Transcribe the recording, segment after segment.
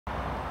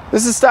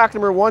This is stock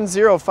number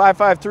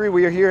 10553.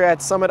 We are here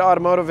at Summit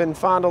Automotive in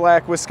Fond du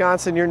Lac,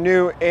 Wisconsin, your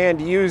new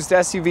and used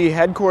SUV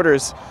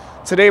headquarters.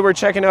 Today we're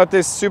checking out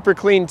this super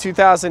clean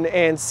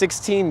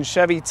 2016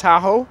 Chevy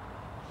Tahoe.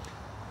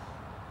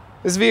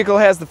 This vehicle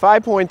has the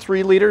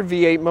 5.3 liter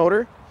V8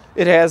 motor.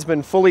 It has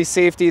been fully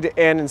safetied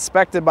and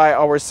inspected by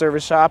our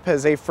service shop,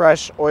 has a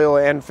fresh oil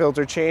and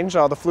filter change.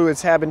 All the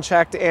fluids have been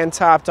checked and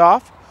topped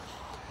off.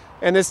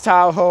 And this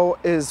Tahoe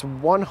is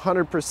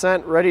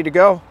 100% ready to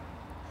go.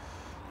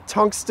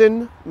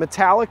 Tungsten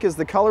metallic is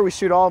the color. We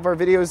shoot all of our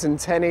videos in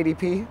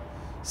 1080p,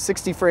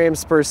 60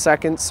 frames per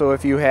second. So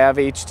if you have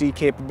HD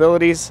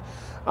capabilities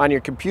on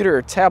your computer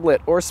or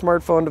tablet or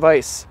smartphone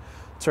device,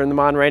 turn them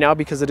on right now,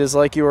 because it is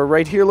like you are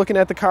right here looking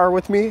at the car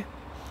with me.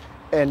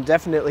 And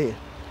definitely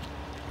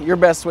your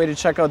best way to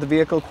check out the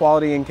vehicle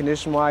quality and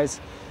condition wise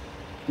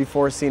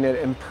before seeing it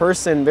in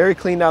person. Very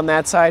clean on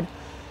that side.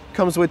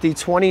 Comes with the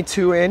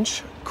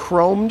 22-inch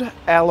chromed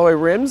alloy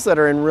rims that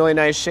are in really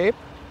nice shape.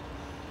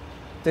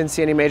 Didn't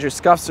see any major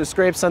scuffs or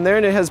scrapes on there,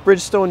 and it has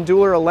Bridgestone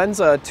Dueler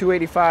Alenza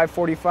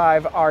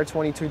 285/45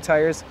 R22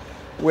 tires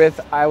with,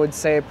 I would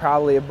say,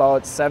 probably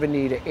about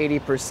 70 to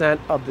 80%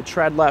 of the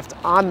tread left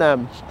on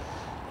them.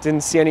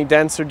 Didn't see any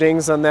dents or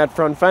dings on that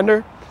front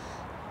fender.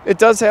 It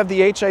does have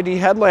the HID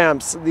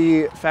headlamps,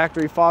 the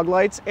factory fog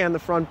lights, and the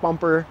front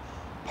bumper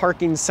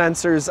parking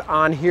sensors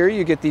on here.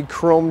 You get the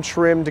chrome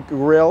trimmed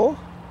grille.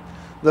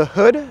 The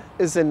hood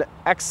is in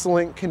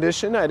excellent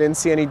condition. I didn't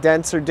see any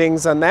dents or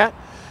dings on that.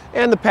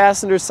 And the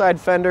passenger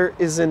side fender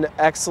is in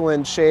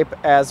excellent shape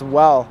as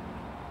well.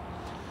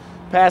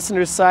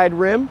 Passenger side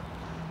rim,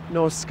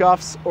 no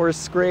scuffs or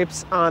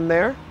scrapes on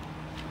there.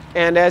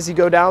 And as you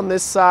go down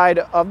this side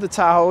of the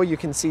Tahoe, you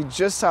can see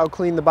just how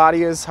clean the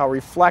body is, how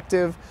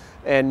reflective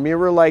and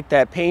mirror-like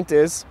that paint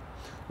is.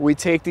 We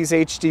take these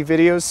HD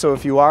videos, so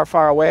if you are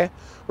far away,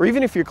 or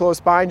even if you're close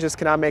by and just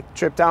cannot make the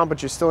trip down,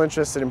 but you're still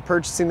interested in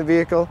purchasing the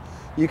vehicle,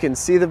 you can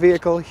see the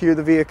vehicle, hear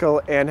the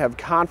vehicle, and have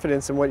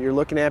confidence in what you're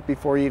looking at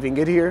before you even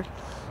get here,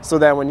 so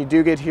that when you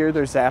do get here,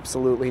 there's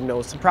absolutely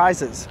no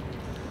surprises.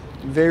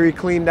 Very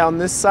clean down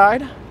this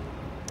side.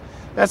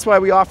 That's why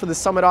we offer the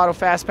Summit Auto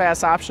Fast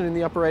Pass option in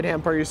the upper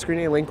right-hand part of your screen,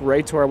 a link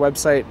right to our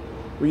website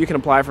where you can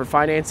apply for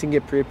financing,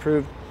 get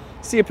pre-approved,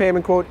 see a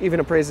payment quote,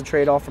 even appraise a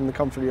trade-off from the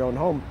comfort of your own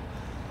home.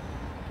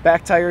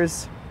 Back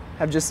tires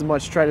have just as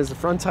much tread as the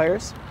front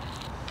tires.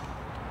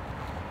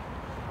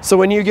 So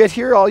when you get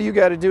here, all you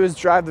got to do is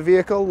drive the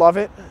vehicle, love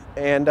it,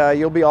 and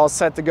you'll be all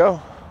set to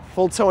go.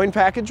 Full towing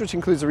package, which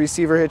includes a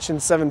receiver hitch and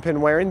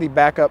 7-pin wiring, the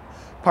backup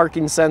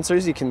parking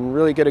sensors. You can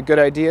really get a good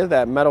idea.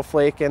 That metal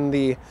flake and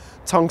the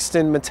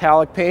tungsten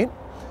metallic paint.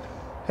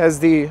 Has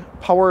the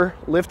power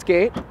lift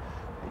gate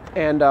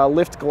and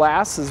lift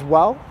glass as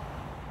well.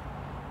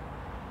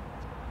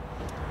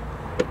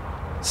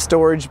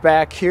 Storage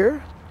back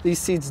here. These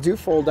seats do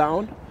fold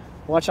down.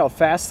 Watch how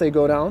fast they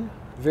go down.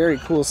 Very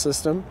cool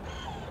system.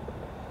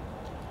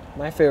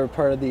 My favorite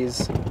part of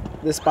this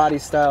body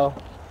style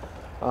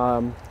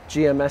GM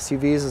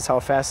SUVs is how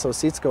fast those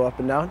seats go up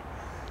and down.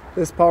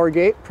 This power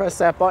gate, press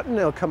that button,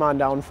 it'll come on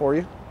down for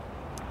you.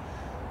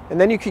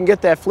 And then you can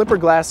get that flipper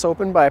glass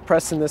open by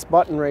pressing this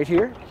button right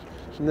here.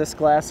 And this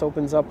glass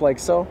opens up like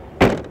so.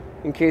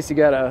 In case you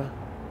got a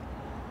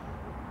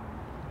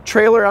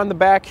trailer on the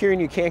back here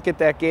and you can't get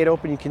that gate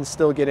open, you can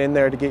still get in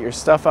there to get your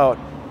stuff out.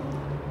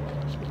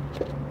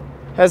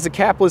 Has the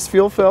capless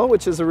fuel fill,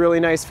 which is a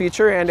really nice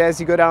feature, and as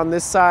you go down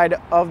this side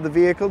of the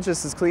vehicle,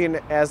 just as clean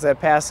as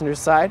that passenger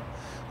side.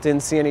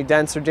 Didn't see any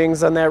dents or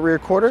dings on that rear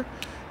quarter,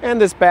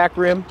 and this back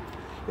rim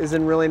is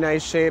in really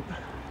nice shape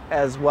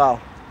as well.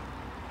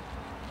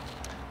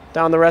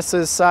 Down the rest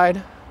of this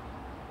side,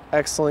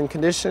 excellent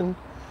condition.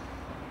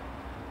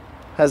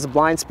 Has a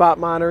blind spot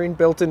monitoring,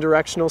 built-in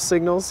directional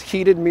signals,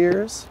 heated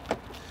mirrors.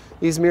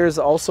 These mirrors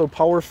also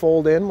power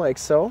fold in like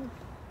so.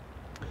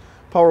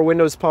 Power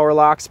windows, power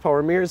locks,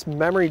 power mirrors,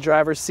 memory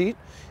driver's seat.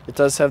 It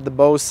does have the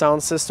Bose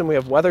sound system. We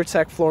have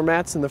WeatherTech floor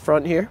mats in the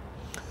front here.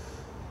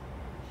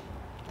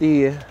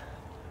 The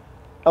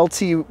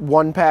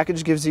L.T.1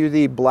 package gives you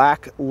the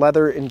black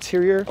leather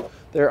interior.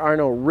 There are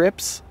no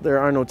rips, there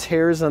are no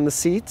tears on the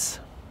seats.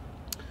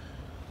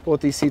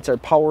 Both these seats are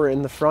power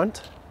in the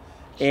front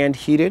and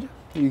heated.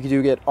 You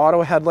do get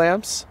auto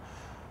headlamps,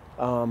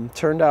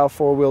 turn dial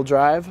 4-wheel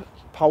drive,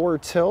 power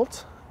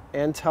tilt,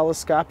 and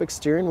telescopic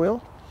steering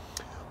wheel.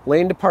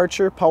 Lane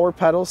departure, power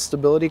pedals,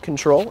 stability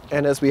control,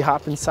 and as we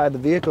hop inside the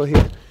vehicle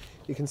here,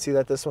 you can see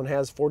that this one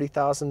has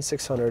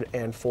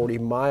 40,640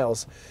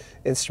 miles.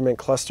 Instrument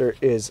cluster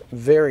is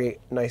very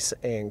nice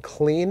and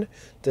clean.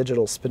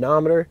 Digital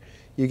speedometer.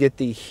 You get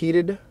the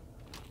heated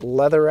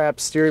leather wrap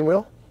steering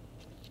wheel.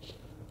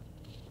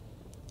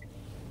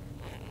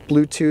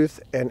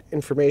 Bluetooth and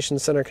information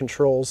center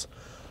controls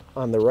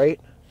on the right.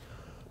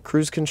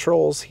 Cruise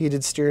controls,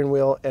 heated steering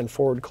wheel, and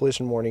forward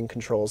collision warning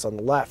controls on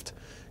the left.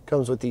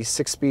 Comes with the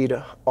 6-speed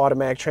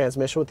automatic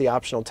transmission with the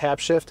optional tap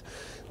shift.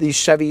 The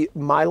Chevy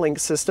MyLink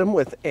system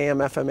with AM,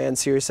 FM, and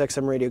Sirius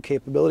XM radio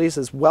capabilities,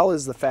 as well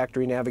as the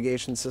factory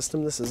navigation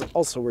system. This is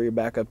also where your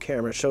backup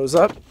camera shows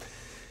up.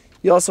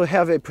 You also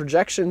have a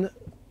projection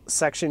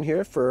section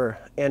here for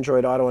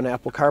Android Auto and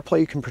Apple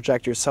CarPlay. You can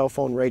project your cell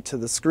phone right to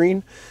the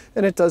screen,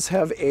 and it does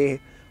have a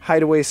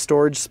hideaway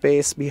storage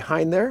space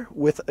behind there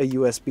with a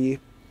USB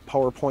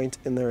power point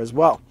in there as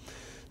well.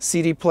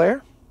 CD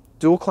player,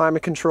 dual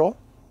climate control,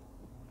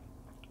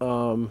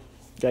 got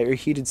your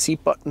heated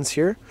seat buttons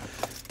here.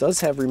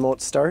 Does have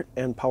remote start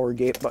and power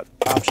gate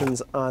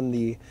options on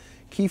the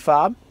key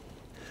fob.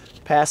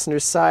 Passenger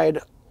side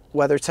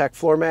WeatherTech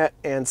floor mat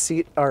and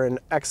seat are in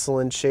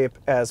excellent shape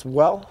as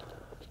well.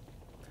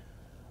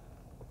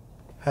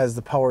 Has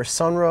the power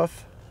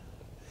sunroof.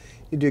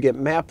 You do get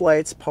map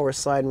lights, power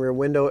slide and rear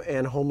window,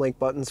 and Homelink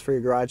buttons for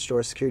your garage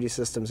door security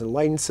systems and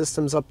lighting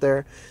systems up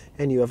there.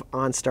 And you have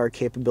OnStar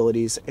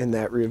capabilities in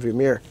that rear view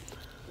mirror.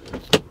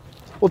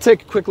 We'll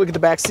take a quick look at the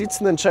back seats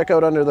and then check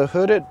out under the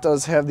hood. It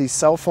does have the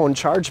cell phone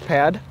charge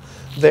pad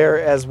there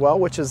as well,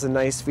 which is a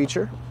nice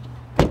feature.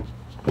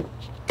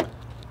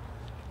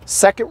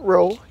 Second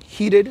row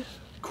heated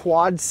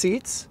quad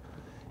seats.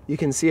 You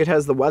can see it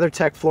has the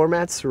WeatherTech floor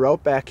mats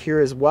throughout back here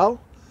as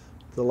well.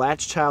 The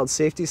Latch child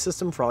safety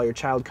system for all your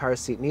child car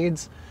seat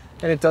needs.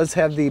 And it does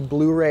have the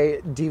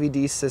Bluray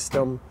DVD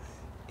system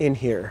in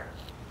here,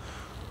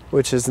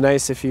 which is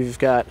nice if you've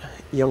got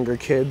younger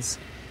kids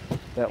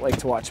that like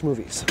to watch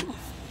movies.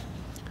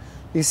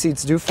 These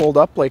seats do fold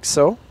up like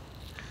so.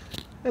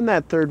 And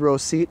that third row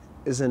seat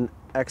is in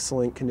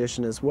excellent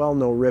condition as well.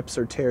 No rips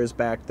or tears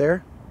back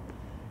there.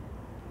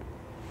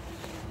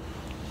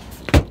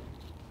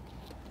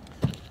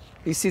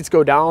 These seats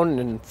go down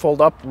and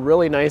fold up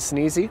really nice and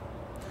easy.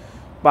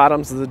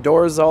 Bottoms of the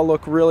doors all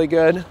look really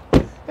good.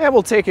 And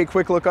we'll take a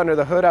quick look under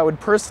the hood. I would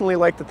personally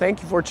like to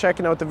thank you for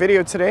checking out the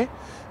video today.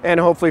 And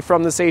hopefully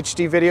from this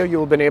HD video,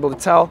 you'll have been able to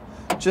tell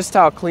just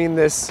how clean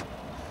this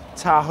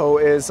Tahoe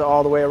is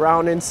all the way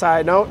around,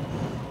 inside and out.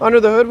 Under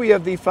the hood, we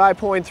have the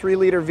 5.3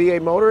 liter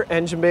V8 motor.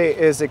 Engine bay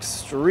is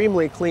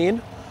extremely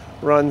clean,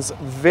 runs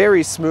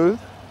very smooth.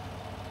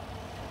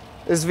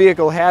 This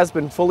vehicle has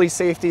been fully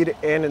safetied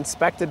and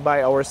inspected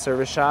by our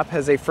service shop,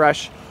 has a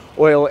fresh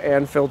oil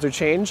and filter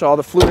change. All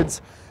the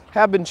fluids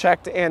have been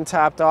checked and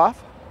topped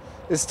off.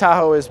 This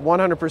Tahoe is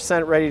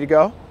 100% ready to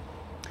go.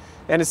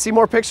 And to see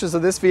more pictures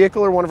of this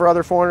vehicle or one of our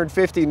other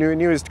 450 new and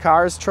used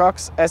cars,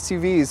 trucks,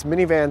 SUVs,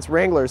 minivans,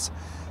 Wranglers,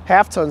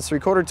 half tons,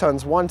 3/4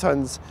 tons, 1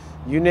 tons,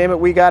 you name it,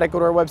 we got it. Go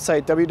to our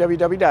website,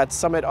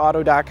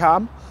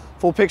 www.summitauto.com.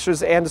 Full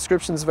pictures and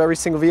descriptions of every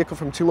single vehicle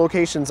from 2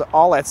 locations,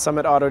 all at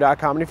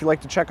summitauto.com. And if you'd like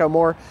to check out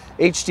more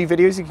HD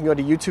videos, you can go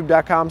to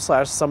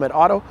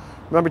youtube.com/summitauto.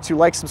 Remember to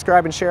like,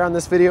 subscribe, and share on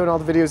this video and all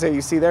the videos that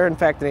you see there. In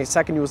fact, in a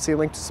second, you will see a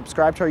link to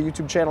subscribe to our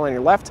YouTube channel on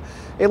your left,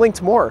 a link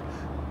to more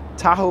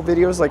Tahoe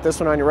videos like this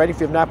one on your right.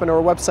 If you have not been to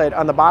our website,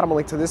 on the bottom, a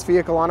link to this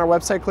vehicle on our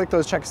website. Click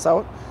those, check us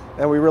out.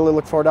 And we really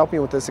look forward to helping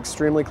you with this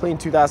extremely clean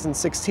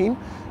 2016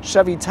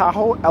 Chevy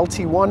Tahoe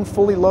Lt1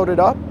 fully loaded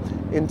up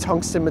in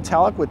tungsten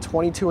metallic with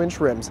 22-inch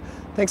rims.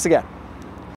 Thanks again.